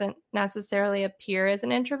she doesn't necessarily appear as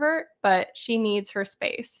an introvert, but she needs her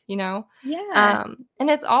space. yeah. And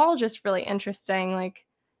it's all just really interesting. Like,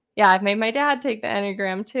 yeah, I've made my dad take the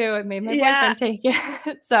Enneagram too. I've made my Yeah. boyfriend take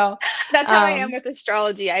it. So, That's how I am um, with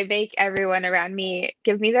astrology. I make everyone around me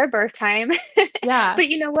give me their birth time. yeah. But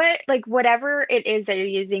you know what? Like whatever it is that you're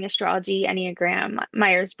using, astrology, Enneagram,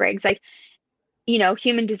 Myers-Briggs, like,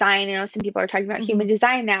 human design. I know some people are talking about human Mhm.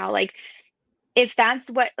 design now. Like if that's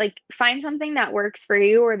what, like, find something that works for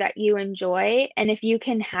you or that you enjoy. And if you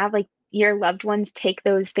can have like your loved ones take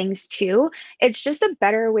those things too, it's just a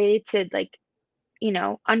better way to like,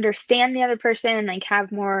 understand the other person, like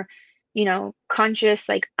have more, conscious,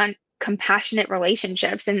 like compassionate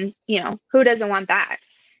relationships. And, who doesn't want that?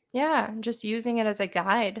 Yeah, just using it as a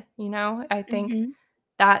guide. I think Hmm.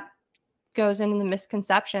 that goes into the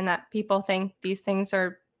misconception that people think these things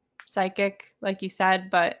are psychic, like you said,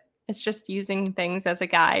 but it's just using things as a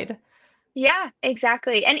guide. Yeah,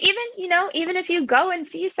 exactly. And even, even if you go and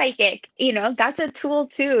see a psychic, that's a tool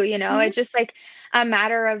too, Mhm. it's just like a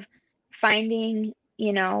matter of finding,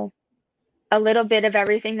 a little bit of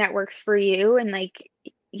everything that works for you. And like,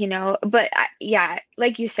 but yeah,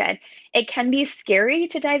 like you said, it can be scary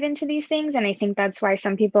to dive into these things. And I think that's why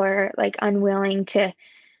some people are like unwilling to,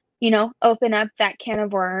 open up that can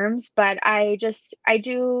of worms. But I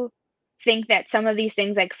do think that some of these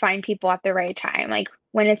things like find people at the right time. Like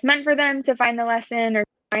when it's meant for them to find the lesson or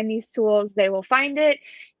find these tools, they will find it.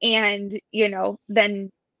 And,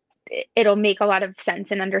 then it'll make a lot of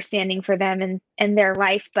sense and understanding for them and their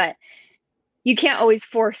life. But you can't always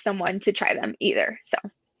force someone to try them either. So,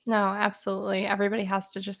 No, absolutely. Everybody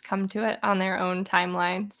has to just come to it on their own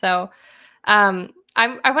timeline. So,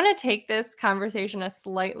 I want to take this conversation a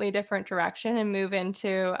slightly different direction and move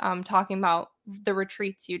into talking about the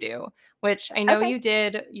retreats you do, which I know okay. you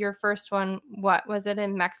did your first one. What was it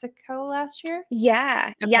in Mexico last year?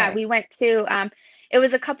 Yeah. Yeah. Okay. We went to, it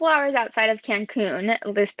was a couple hours outside of Cancun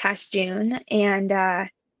this past June. And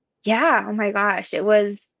yeah, oh my gosh, it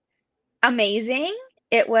was amazing.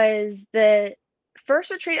 It was the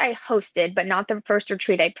first retreat I hosted, but not the first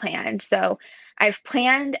retreat I planned. So I've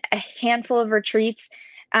planned a handful of retreats.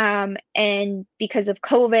 And because of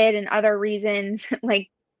COVID and other reasons, like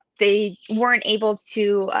they weren't able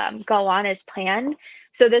to go on as planned.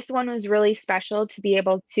 So this one was really special to be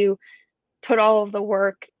able to put all of the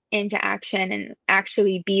work into action and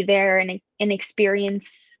actually be there and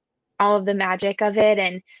experience all of the magic of it.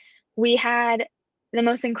 And we had the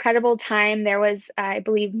most incredible time. There was, I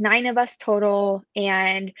believe, 9 of us total,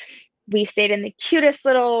 and we stayed in the cutest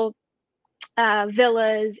little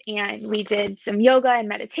villas, and we did some yoga and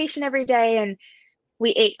meditation every day, and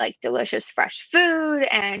we ate like delicious fresh food,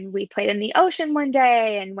 and we played in the ocean one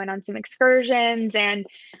day and went on some excursions. And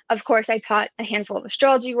of course, I taught a handful of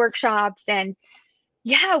astrology workshops. And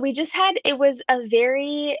yeah, we just had, it was a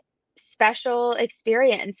very special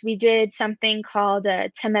experience. We did something called a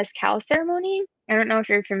Temazcal ceremony. I don't know if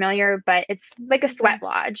you're familiar, but it's like a What is sweat that?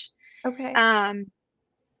 lodge. Okay. Um,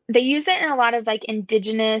 they use it in a lot of like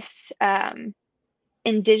indigenous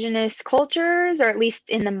cultures, or at least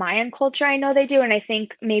in the Mayan culture, I know they do. And I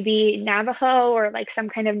think maybe Navajo or like some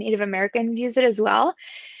kind of Native Americans use it as well.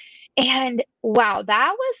 And wow,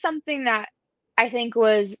 that was something that I think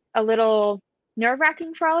was a little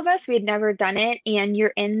nerve-wracking for all of us. We had never done it, and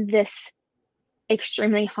you're in this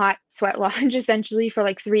extremely hot sweat lodge essentially for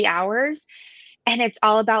like 3 hours. And it's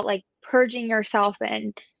all about like purging yourself.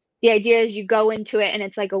 And the idea is you go into it and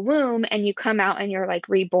it's like a womb and you come out and you're like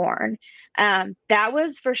reborn. That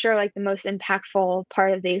was for sure like the most impactful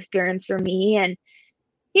part of the experience for me. And,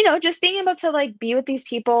 just being able to like be with these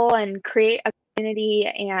people and create a community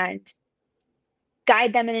and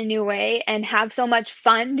guide them in a new way and have so much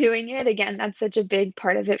fun doing it. Again, that's such a big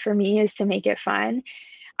part of it for me, is to make it fun.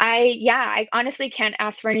 Yeah, I honestly can't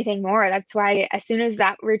ask for anything more. That's why as soon as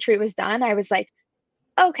that retreat was done, I was like,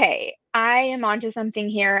 okay, I am onto something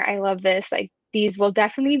here. I love this. Like these will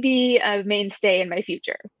definitely be a mainstay in my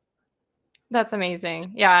future. That's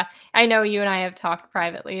amazing. Yeah. I know you and I have talked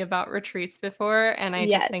privately about retreats before, and I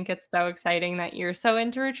just Yes, think it's so exciting that you're so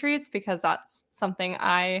into retreats because that's something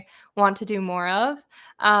I want to do more of.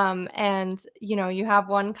 And you have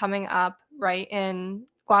one coming up right in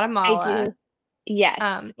I Guatemala, do. Yes.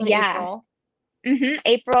 in Yeah. April.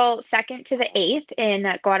 April 2nd to the 8th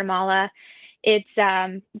in Guatemala. It's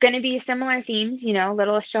going to be similar themes,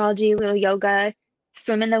 little astrology, little yoga,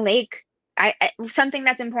 swim in the lake. Something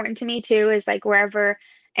that's important to me too is like wherever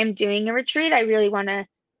I'm doing a retreat, I really want to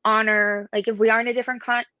honor, like if we are in a different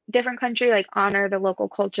country, like honor the local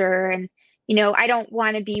culture. And I don't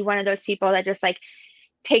want to be one of those people that just like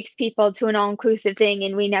takes people to an all-inclusive thing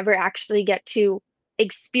and we never actually get to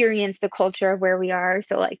experience the culture of where we are.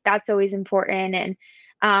 So like that's always important.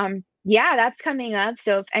 And yeah, that's coming up.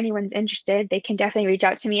 So if anyone's interested, they can definitely reach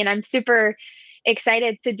out to me. And I'm super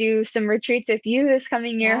excited to do some retreats with you this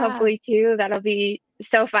coming year, Yeah. hopefully too. That'll be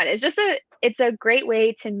so fun. It's a great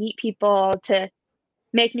way to meet people, to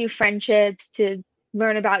make new friendships, to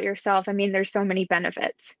learn about yourself. I mean, there's so many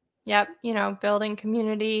benefits. Yep. Building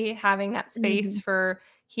community, having that space Hmm. for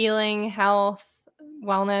healing, health,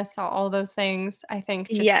 wellness, all those things. I think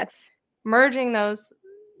just Yes. merging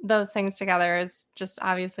those things together is just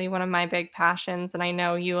obviously one of my big passions, and I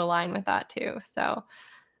know you align with that too. So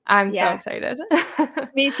I'm so Yeah. excited.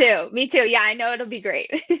 Me too. Me too. Yeah, I know it'll be great.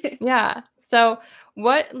 Yeah. So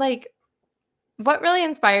what really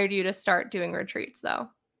inspired you to start doing retreats though?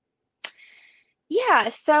 Yeah,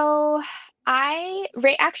 so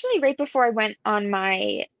actually right before I went on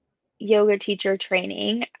my yoga teacher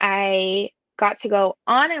training, I got to go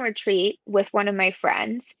on a retreat with one of my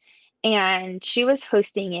friends, and she was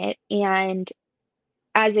hosting it. And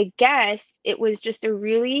as a guest, it was just a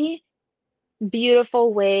really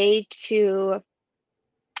beautiful way to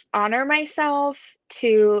honor myself,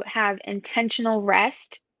 to have intentional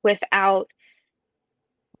rest without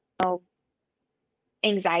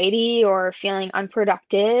anxiety or feeling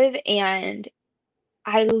unproductive. And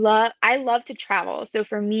I love to travel. So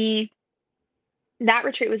for me, that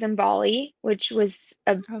retreat was in Bali, which was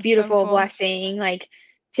a Oh, so beautiful cool. blessing. Like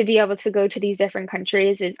to be able to go to these different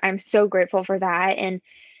countries is I'm so grateful for that. And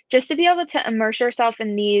just to be able to immerse yourself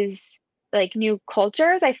in these like new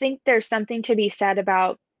cultures, I think there's something to be said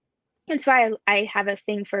about. That's why I have a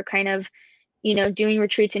thing for kind of, doing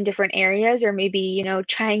retreats in different areas, or maybe,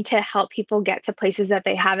 trying to help people get to places that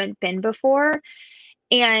they haven't been before.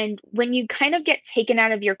 And when you kind of get taken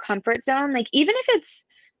out of your comfort zone, like even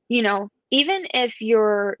if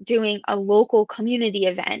you're doing a local community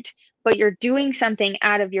event, but you're doing something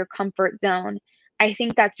out of your comfort zone, I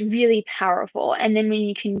think that's really powerful. And then when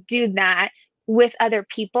you can do that with other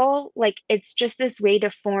people, like it's just this way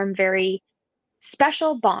to form very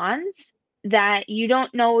special bonds that you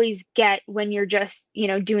don't always get when you're just,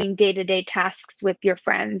 doing day-to-day tasks with your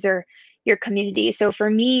friends or your community. So for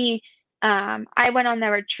me, I went on that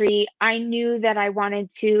retreat. I knew that I wanted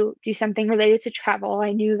to do something related to travel.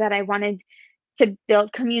 I knew that I wanted to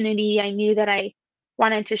build community. I knew that I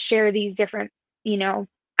wanted to share these different, you know,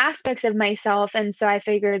 aspects of myself. And so I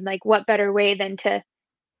figured, like, what better way than to,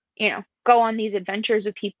 go on these adventures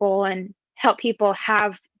with people and help people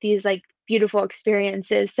have these like beautiful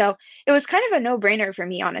experiences. So it was kind of a no-brainer for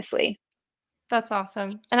me, honestly. That's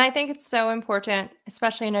awesome. And I think it's so important,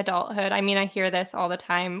 especially in adulthood. I mean, I hear this all the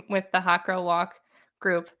time with the Hot Girl Walk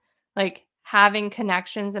group, like having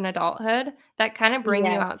connections in adulthood that kind of bring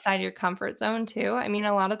you Yes. outside your comfort zone too. I mean,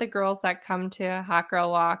 a lot of the girls that come to Hot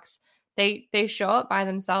Girl Walks, they show up by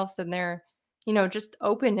themselves and they're, just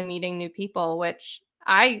open to meeting new people, which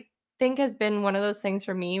I think has been one of those things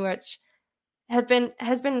for me, which has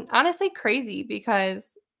been honestly crazy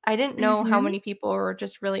because I didn't know how Hmm. many people were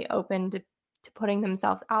just really open to putting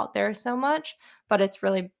themselves out there so much, but it's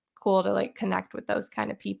really cool to, like, connect with those kind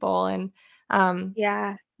of people, and, um,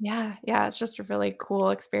 Yeah. yeah, yeah, it's just a really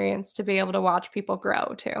cool experience to be able to watch people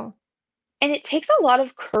grow too. And it takes a lot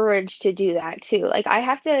of courage to do that too. Like I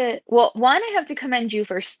have to, well, one, I have to commend you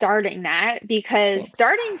for starting that, because Thanks.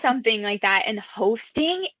 starting something like that and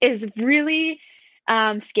hosting is really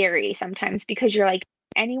scary sometimes, because you're like,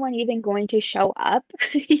 anyone even going to show up?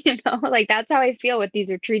 Like that's how I feel with these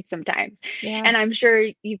retreats sometimes. Yeah, And I'm sure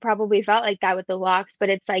you probably felt like that with the walks, but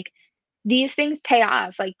it's like these things pay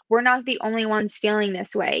off. Like we're not the only ones feeling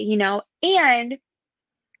this way. And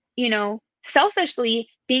selfishly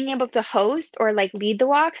being able to host or like lead the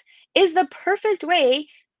walks is the perfect way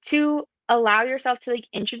to allow yourself to like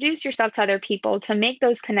introduce yourself to other people, to make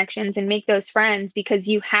those connections and make those friends, because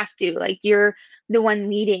you have to, like, you're the one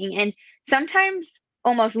leading. And sometimes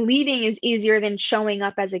almost leading is easier than showing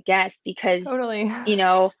up as a guest, because, totally. you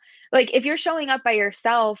know, like if you're showing up by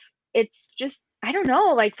yourself, it's just, I don't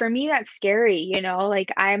know, like for me, that's scary.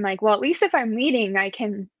 Like I'm like, well, at least if I'm leading, I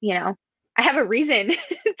can, I have a reason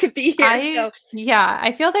to be here. So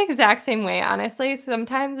I feel the exact same way, honestly.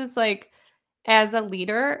 Sometimes it's like, as a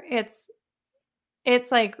leader, it's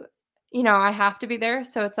like I have to be there,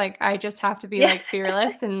 so it's like I just have to be, Yeah. like,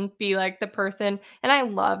 fearless and be, like, the person, and I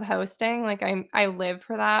love hosting, like, I live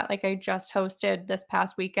for that, like, I just hosted this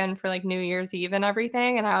past weekend for, like, New Year's Eve and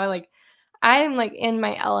everything, and I am, like, in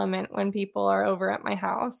my element when people are over at my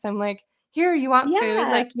house. I'm like, "Here, you want food? Yeah,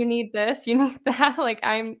 Like, you need this, you need that." Like,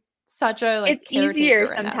 I'm such a, it's like, easier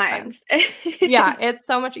caretaker in that sometimes. sense. Yeah, it's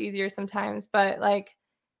so much easier sometimes, but, like,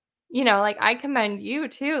 like, I commend you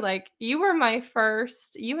too, like, you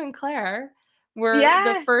and Claire were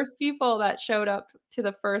the Yeah. first people that showed up to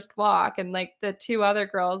the first walk, and, like, the 2 other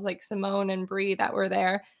girls, like, Simone and Bree that were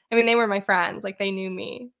there, I mean, they were my friends, like, they knew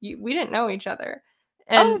me. We didn't know each other,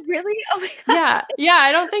 Oh, and really? Oh my yeah, god. yeah,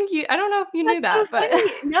 I don't know if you knew That's so that, but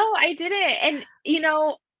funny. No, I didn't, and,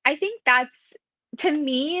 I think that's to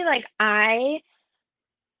me, like, I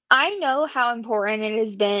know how important it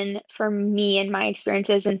has been for me and my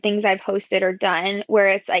experiences and things I've hosted or done where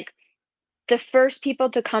it's, like, the first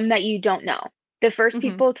people to come that you don't know, the first Mhm,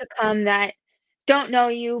 people to come that don't know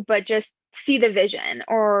you, but just see the vision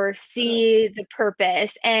or totally. see the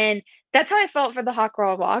purpose, and that's how I felt for the Hot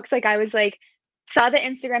Girl Walks, like, I was like saw the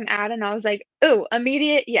Instagram ad and I was like, "Ooh,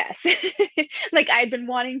 immediate yes." Like, I'd been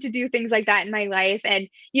wanting to do things like that in my life, and,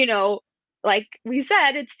 like we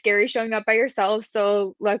said, it's scary showing up by yourself,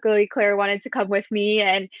 so luckily Claire wanted to come with me,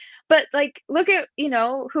 and but, like, look at,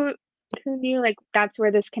 who knew, like, that's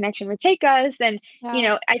where this connection would take us, and,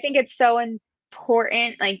 Yeah. I think it's so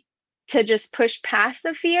important, like, to just push past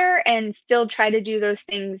the fear and still try to do those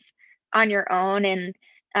things on your own, and,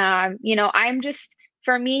 I'm just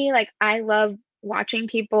for me, like, I love watching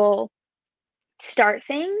people start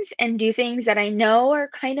things and do things that I know are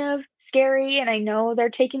kind of scary and I know they're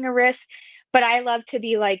taking a risk, but I love to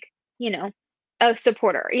be like, you know, a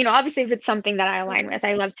supporter. Obviously if it's something that I align Totally. with,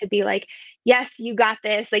 I love to be like, "Yes, you got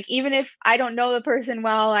this." Like even if I don't know the person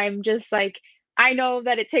well, I'm just like I know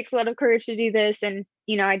that it takes a lot of courage to do this and,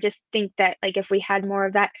 I just think that like if we had more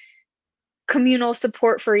of that communal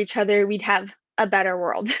support for each other, we'd have a better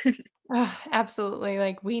world. Ugh, absolutely,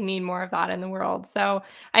 like, we need more of that in the world, so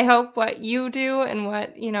I hope what you do and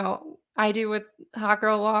what, I do with Hot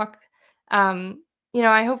Girl Walk,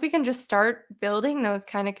 I hope we can just start building those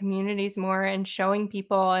kinda communities more and showing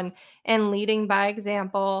people and leading by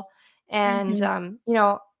example and, Mhm.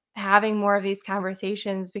 having more of these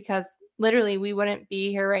conversations because literally we wouldn't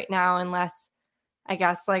be here right now unless I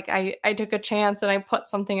guess, like, I took a chance and I put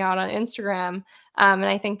something out on Instagram, and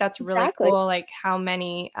I think that's really Exactly. cool, like, how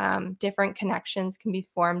many, different connections can be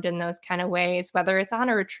formed in those kinda ways, whether it's on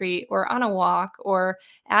a retreat or on a walk or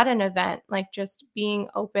at an event, like, just being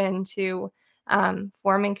open to,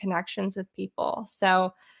 forming connections with people.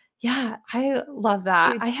 So, yeah, I love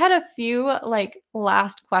that. Dude, I had a few, like,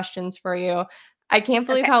 last questions for you. I can't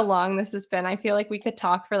believe okay. how long this has been. I feel like we could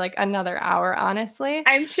talk for, like, another hour, honestly.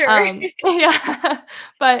 I'm sure. Yeah,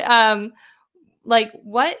 but, like,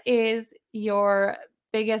 what is your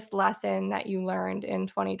biggest lesson that you learned in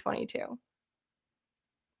 2022?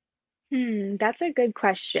 That's a good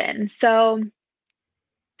question. So,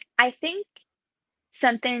 I think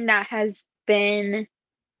something that has been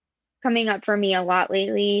coming up for me a lot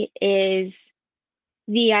lately is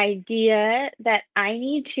the idea that I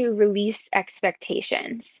need to release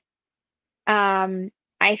expectations. Um,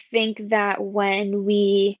 I think that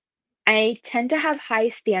I tend to have high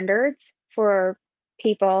standards for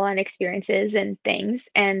people and experiences and things,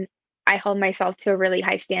 and I hold myself to a really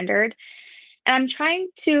high standard. And I'm trying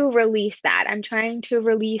to release that. I'm trying to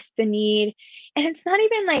release the need, and it's not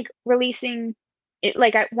even like releasing it,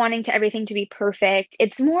 like wanting to everything to be perfect.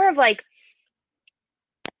 It's more of like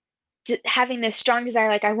having this strong desire,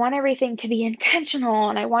 like I want everything to be intentional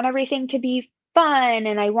and I want everything to be fun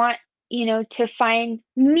and I want, to find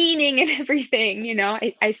meaning in everything.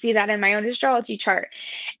 I see that in my own astrology chart.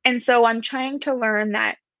 And so I'm trying to learn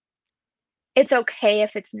that it's okay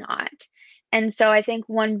if it's not. And so I think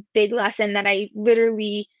one big lesson that I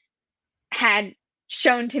literally had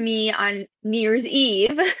shown to me on New Year's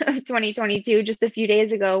Eve of 2022, just a few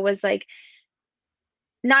days ago, was like,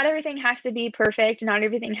 not everything has to be perfect, not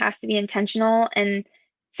everything has to be intentional, and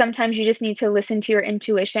sometimes you just need to listen to your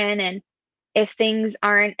intuition, and if things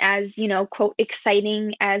aren't as, quote,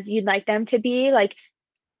 "exciting" as you'd like them to be, like,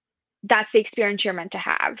 that's the experience you're meant to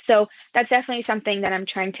have. So, that's definitely something that I'm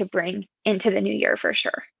trying to bring into the new year for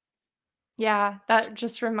sure. Yeah, that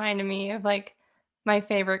just reminded me of, like, my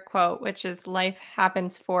favorite quote, which is, "Life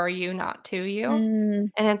happens for you, not to you."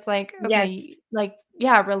 Mm, And it's like, yes. okay, like,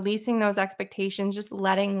 yeah, releasing those expectations, just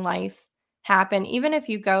letting life happen. Even if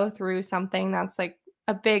you go through something that's, like,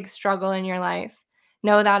 a big struggle in your life,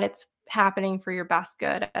 know that it's happening for your best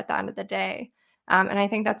good at the end of the day. And I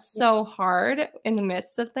think that's so hard in the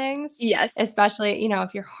midst of things, Yes. especially,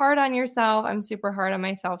 if you're hard on yourself. I'm super hard on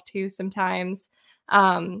myself too sometimes.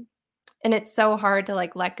 Um, and it's so hard to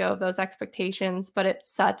like let go of those expectations, but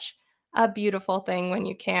it's such a beautiful thing when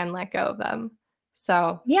you can let go of them.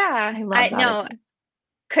 So Yeah, I I love that no, advice.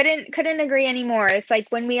 couldn't agree anymore. It's like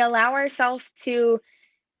when we allow ourselves to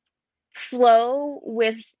flow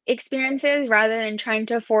with experiences rather than trying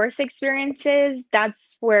to force experiences,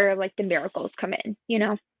 that's where like the miracles come in, you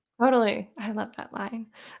know? Totally. I love that line.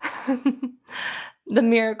 The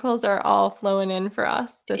miracles are all flowing in for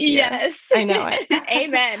us this year. Yes. I know it.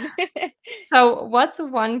 Amen. So, what's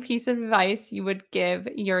one piece of advice you would give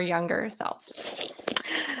your younger self?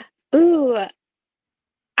 Ooh,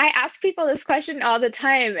 I ask people this question all the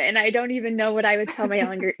time and I don't even know what I would tell my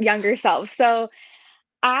younger self. So,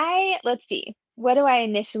 let's see. What do I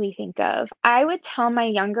initially think of? I would tell my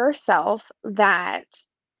younger self that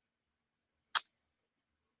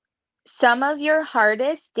some of your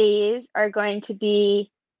hardest days are going to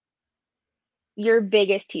be your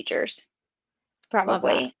biggest teachers, Love that.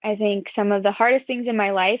 probably. I think some of the hardest things in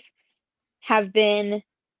my life have been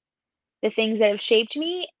the things that have shaped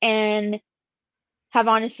me and have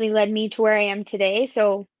honestly led me to where I am today.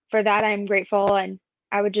 So for that, I'm grateful. And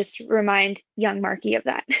I would just remind young Marky of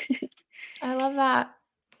that. I love that.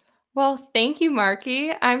 Well, thank you,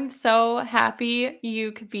 Marky. I'm so happy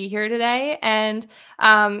you could be here today. And,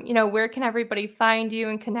 where can everybody find you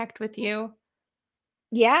and connect with you?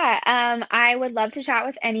 Yeah, I would love to chat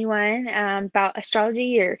with anyone about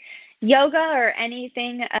astrology or yoga or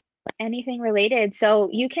anything related. So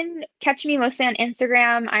you can catch me mostly on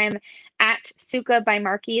Instagram. I'm at Suka by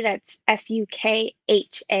Marky. That's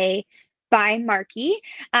Sukha by Marky.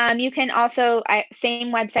 You can also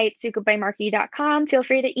same website sukabymarky.com. Feel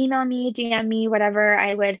free to email me, DM me, whatever.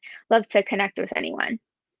 I would love to connect with anyone.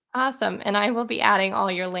 Awesome. And I will be adding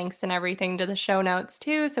all your links and everything to the show notes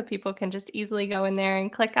too, so people can just easily go in there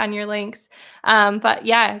and click on your links. But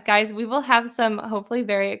yeah, guys, we will have some hopefully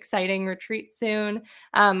very exciting retreats soon.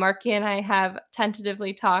 Marky and I have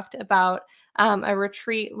tentatively talked about a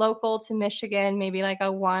retreat local to Michigan, maybe like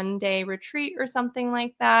a 1 day retreat or something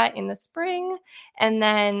like that in the spring. And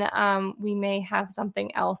then we may have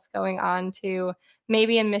something else going on too,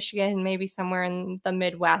 maybe in Michigan, maybe somewhere in the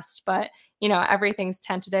Midwest. But everything's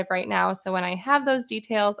tentative right now. So when I have those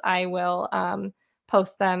details, I will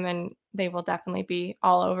post them and they will definitely be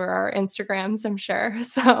all over our Instagrams, I'm sure.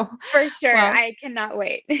 So, For sure. well, I cannot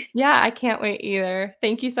wait. yeah, I can't wait either.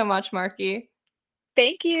 Thank you so much, Marky.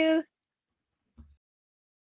 Thank you.